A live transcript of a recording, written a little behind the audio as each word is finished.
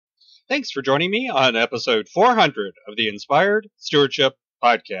Thanks for joining me on episode 400 of the Inspired Stewardship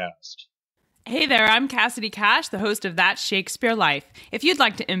Podcast. Hey there, I'm Cassidy Cash, the host of That Shakespeare Life. If you'd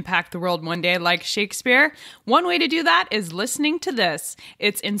like to impact the world one day like Shakespeare, one way to do that is listening to this.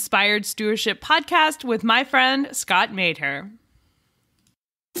 It's Inspired Stewardship Podcast with my friend Scott Maher.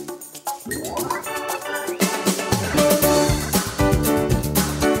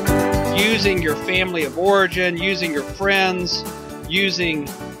 Using your family of origin, using your friends, using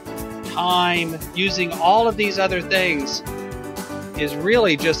time, using all of these other things is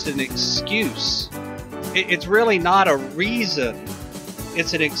really just an excuse. It's really not a reason.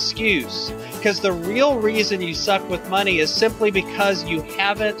 It's an excuse. Because the real reason you suck with money is simply because you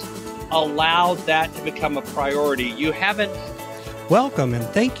haven't allowed that to become a priority. You haven't. Welcome and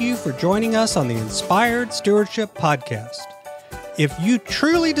thank you for joining us on the Inspired Stewardship Podcast. If you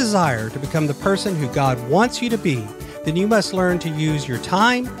truly desire to become the person who God wants you to be, then you must learn to use your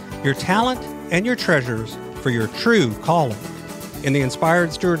time, your talent, and your treasures for your true calling. In the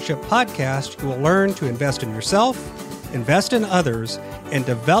Inspired Stewardship Podcast, you will learn to invest in yourself, invest in others, and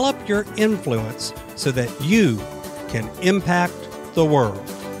develop your influence so that you can impact the world.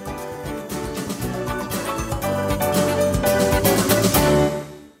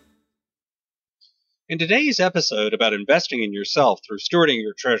 In today's episode about investing in yourself through stewarding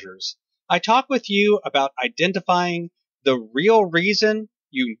your treasures, I talk with you about identifying the real reason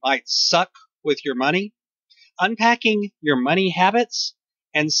you might suck with your money, unpacking your money habits,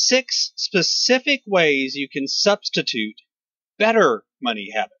 and 6 specific ways you can substitute better money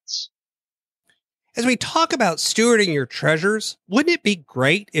habits. As we talk about stewarding your treasures, wouldn't it be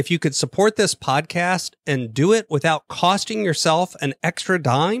great if you could support this podcast and do it without costing yourself an extra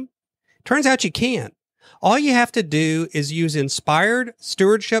dime? Turns out you can. All you have to do is use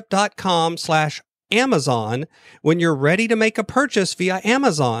inspiredstewardship.com/Amazon when you're ready to make a purchase via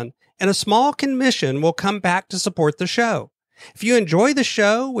Amazon, and a small commission will come back to support the show. If you enjoy the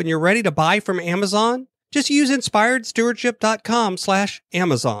show when you're ready to buy from Amazon, just use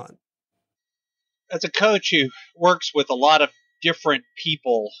inspiredstewardship.com/Amazon. As a coach who works with a lot of different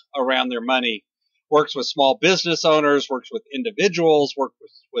people around their money, works with small business owners, works with individuals, works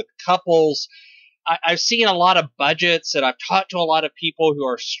with couples, I've seen a lot of budgets, and I've talked to a lot of people who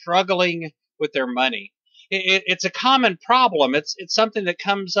are struggling with their money. It's a common problem. It's something that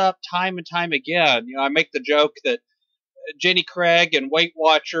comes up time and time again. You know, I make the joke that Jenny Craig and Weight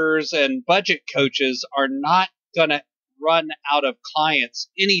Watchers and budget coaches are not going to run out of clients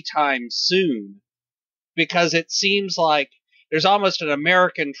anytime soon, because it seems like there's almost an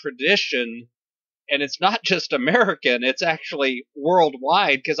American tradition. And it's not just American, it's actually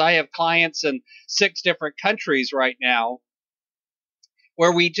worldwide, because I have clients in 6 different countries right now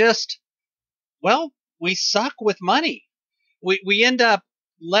where we suck with money. We end up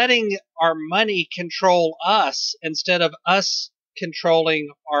letting our money control us instead of us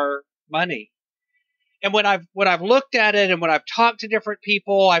controlling our money. And when I've looked at it and when I've talked to different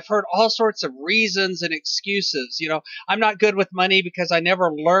people, I've heard all sorts of reasons and excuses. You know, I'm not good with money because I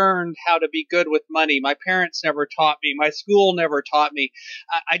never learned how to be good with money. My parents never taught me. My school never taught me.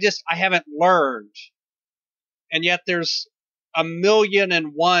 I haven't learned. And yet there's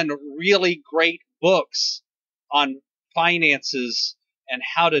 1,000,001 really great books on finances and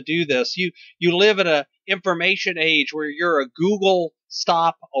how to do this. You live in an information age where you're a Google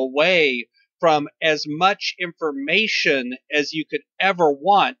stop away from as much information as you could ever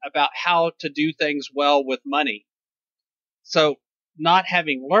want about how to do things well with money. So not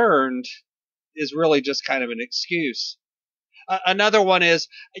having learned is really just kind of an excuse. Another one is,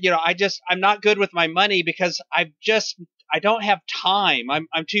 I'm not good with my money because I don't have time.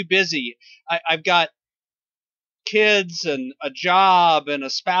 I'm too busy. I've got kids and a job and a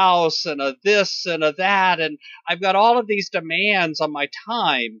spouse and a this and a that, and I've got all of these demands on my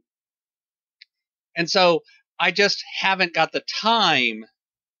time. And so I just haven't got the time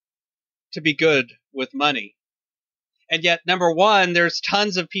to be good with money. And yet, number one, there's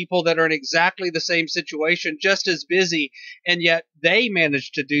tons of people that are in exactly the same situation, just as busy, and yet they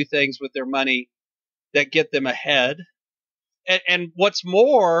manage to do things with their money that get them ahead. And what's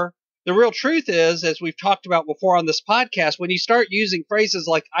more, the real truth is, as we've talked about before on this podcast, when you start using phrases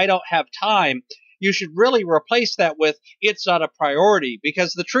like, I don't have time, you should really replace that with, it's not a priority.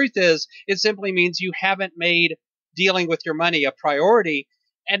 Because the truth is, it simply means you haven't made dealing with your money a priority.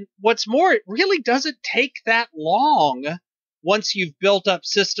 And what's more, it really doesn't take that long once you've built up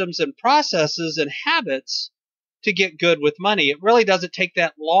systems and processes and habits to get good with money. It really doesn't take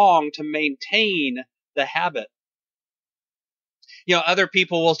that long to maintain the habit. You know, other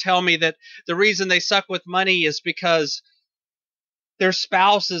people will tell me that the reason they suck with money is because their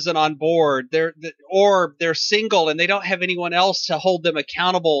spouse isn't on board, or they're single and they don't have anyone else to hold them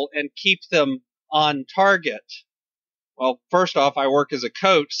accountable and keep them on target. Well, first off, I work as a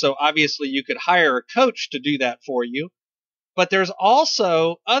coach, so obviously you could hire a coach to do that for you. But there's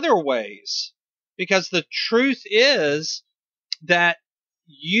also other ways, because the truth is that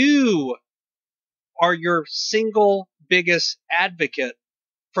you are your single biggest advocate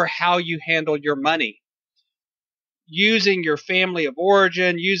for how you handle your money. Using your family of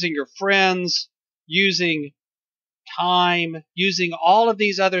origin, using your friends, using time, using all of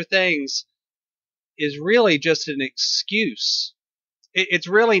these other things is really just an excuse. It's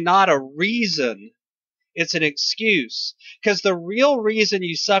really not a reason. It's an excuse. Because the real reason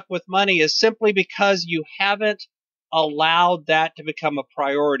you suck with money is simply because you haven't allowed that to become a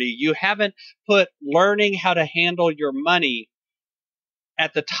priority. You haven't put learning how to handle your money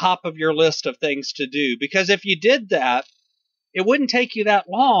at the top of your list of things to do. Because if you did that, it wouldn't take you that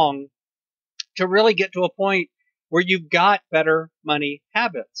long to really get to a point where you've got better money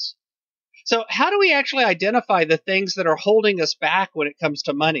habits. So how do we actually identify the things that are holding us back when it comes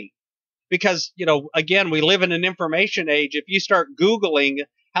to money? Because, again, we live in an information age. If you start Googling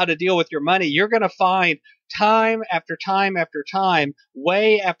how to deal with your money, you're going to find time after time after time,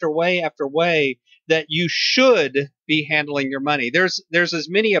 way after way after way, that you should be handling your money. There's as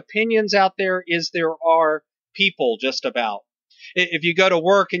many opinions out there as there are people, just about. If you go to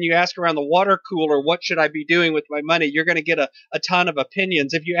work and you ask around the water cooler, what should I be doing with my money? You're going to get a ton of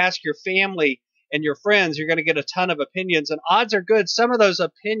opinions. If you ask your family and your friends, you're going to get a ton of opinions. And odds are good, some of those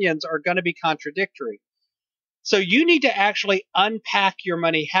opinions are going to be contradictory. So you need to actually unpack your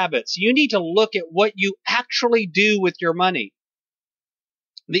money habits. You need to look at what you actually do with your money.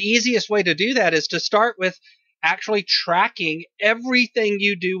 The easiest way to do that is to start with actually tracking everything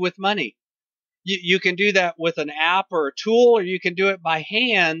you do with money. You can do that with an app or a tool, or you can do it by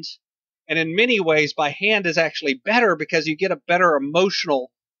hand. And in many ways, by hand is actually better because you get a better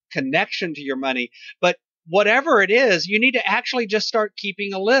emotional connection to your money. But whatever it is, you need to actually just start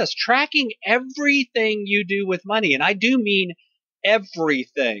keeping a list, tracking everything you do with money. And I do mean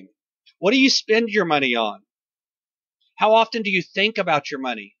everything. What do you spend your money on? How often do you think about your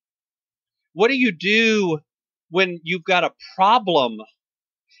money? What do you do when you've got a problem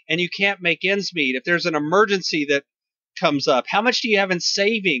and you can't make ends meet? If there's an emergency that comes up, how much do you have in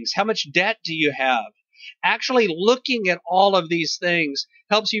savings? How much debt do you have? Actually looking at all of these things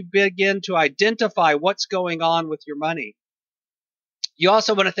helps you begin to identify what's going on with your money. You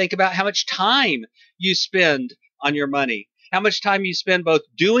also want to think about how much time you spend on your money, how much time you spend both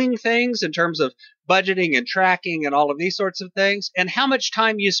doing things in terms of budgeting and tracking and all of these sorts of things, and how much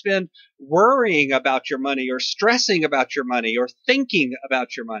time you spend worrying about your money or stressing about your money or thinking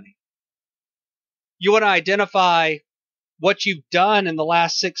about your money. You want to identify what you've done in the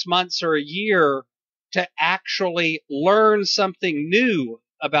last 6 months or a year to actually learn something new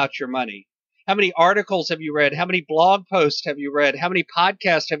about your money. How many articles have you read? How many blog posts have you read? How many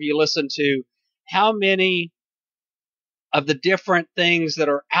podcasts have you listened to? How many of the different things that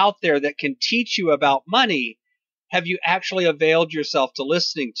are out there that can teach you about money have you actually availed yourself to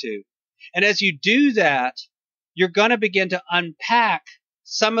listening to? And as you do that, you're going to begin to unpack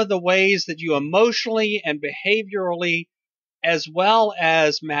some of the ways that you emotionally and behaviorally, as well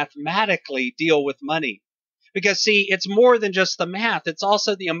as mathematically, deal with money. Because, see, it's more than just the math. It's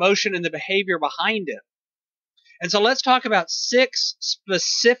also the emotion and the behavior behind it. And so let's talk about 6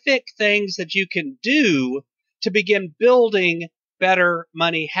 specific things that you can do to begin building better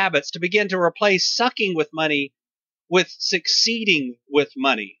money habits, to begin to replace sucking with money with succeeding with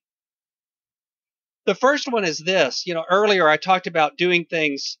money. The first one is this. Earlier I talked about doing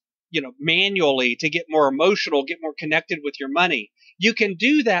things, manually to get more emotional, get more connected with your money. You can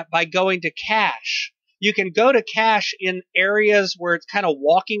do that by going to cash. You can go to cash in areas where it's kind of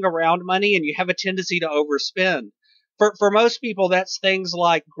walking around money and you have a tendency to overspend. For most people, that's things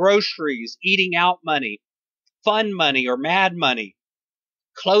like groceries, eating out money, fun money or mad money,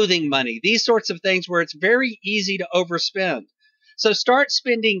 clothing money, these sorts of things where it's very easy to overspend. So start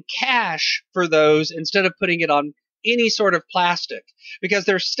spending cash for those instead of putting it on any sort of plastic, because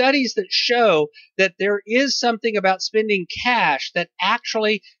there are studies that show that there is something about spending cash that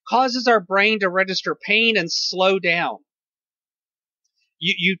actually causes our brain to register pain and slow down.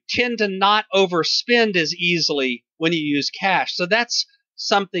 You tend to not overspend as easily when you use cash. So that's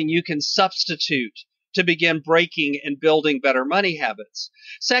something you can substitute to begin breaking and building better money habits.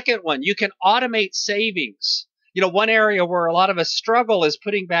 Second one, you can automate savings. One area where a lot of us struggle is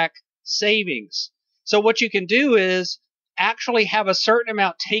putting back savings. So what you can do is actually have a certain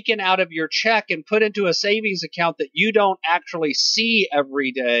amount taken out of your check and put into a savings account that you don't actually see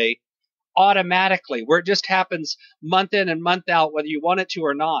every day automatically, where it just happens month in and month out, whether you want it to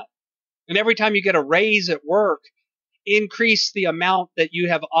or not. And every time you get a raise at work, increase the amount that you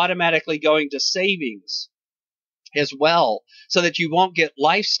have automatically going to savings as well, so that you won't get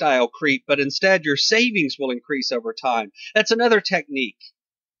lifestyle creep, but instead your savings will increase over time. That's another technique.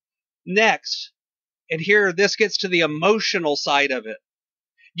 Next, and here this gets to the emotional side of it.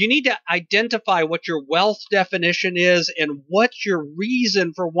 You need to identify what your wealth definition is and what your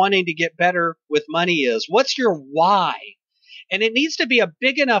reason for wanting to get better with money is. What's your why? And it needs to be a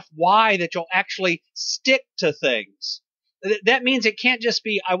big enough why that you'll actually stick to things. That means it can't just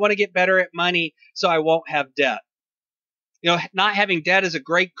be, I want to get better at money so I won't have debt. Not having debt is a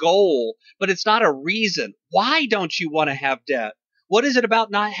great goal, but it's not a reason. Why don't you want to have debt? What is it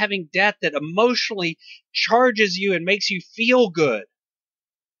about not having debt that emotionally charges you and makes you feel good?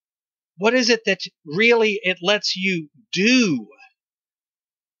 What is it that really it lets you do?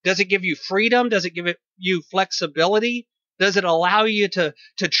 Does it give you freedom? Does it give you flexibility? Does it allow you to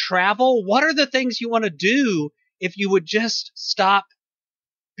travel? What are the things you want to do if you would just stop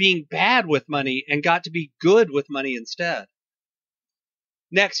being bad with money and got to be good with money instead?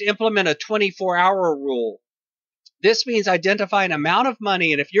 Next, implement a 24-hour rule. This means identify an amount of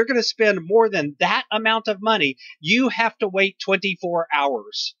money, and if you're going to spend more than that amount of money, you have to wait 24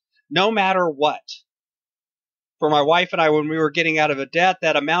 hours, no matter what. For my wife and I, when we were getting out of a debt,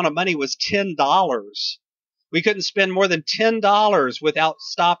 that amount of money was $10. We couldn't spend more than $10 without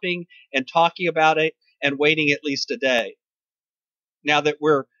stopping and talking about it and waiting at least a day. Now that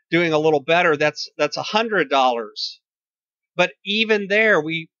we're doing a little better, that's $100. But even there,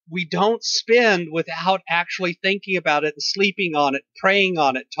 we don't spend without actually thinking about it and sleeping on it, praying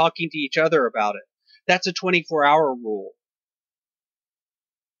on it, talking to each other about it. That's a 24-hour rule.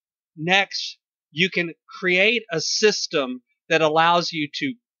 Next, you can create a system that allows you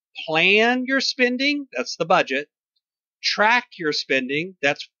to plan your spending, that's the budget, track your spending,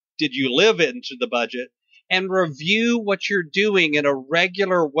 that's did you live into the budget, and review what you're doing in a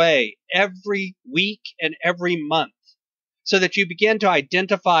regular way every week and every month, so that you begin to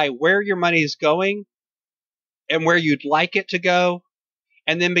identify where your money is going and where you'd like it to go,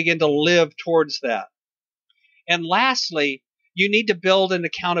 and then begin to live towards that. And lastly, you need to build an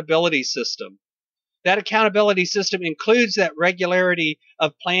accountability system. That accountability system includes that regularity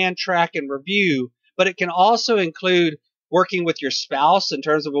of plan, track, and review, but it can also include working with your spouse in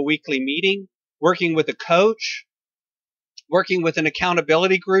terms of a weekly meeting, working with a coach, working with an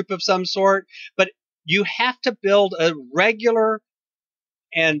accountability group of some sort. But you have to build a regular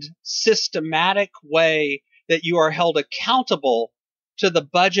and systematic way that you are held accountable to the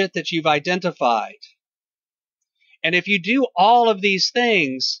budget that you've identified. And if you do all of these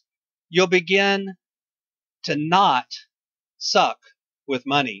things, you'll begin to not suck with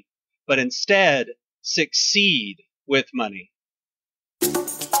money, but instead succeed with money.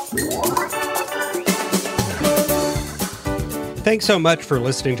 Thanks so much for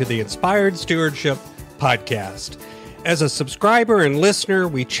listening to the Inspired Stewardship podcast. As a subscriber and listener,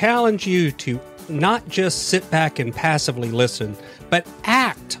 we challenge you to not just sit back and passively listen, but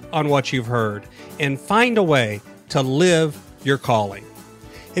act on what you've heard and find a way to live your calling.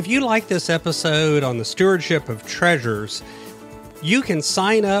 If you like this episode on the stewardship of treasures, you can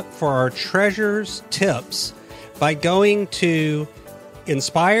sign up for our treasures tips by going to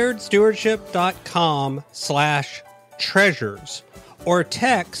inspiredstewardship.com/treasures or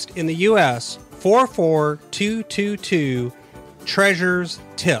text in the U.S. 44222 treasures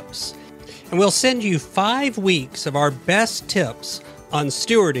tips. And we'll send you 5 weeks of our best tips on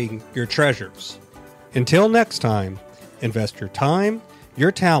stewarding your treasures. Until next time, invest your time,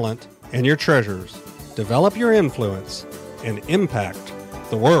 your talent, and your treasures. Develop your influence and impact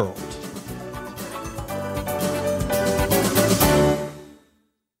the world.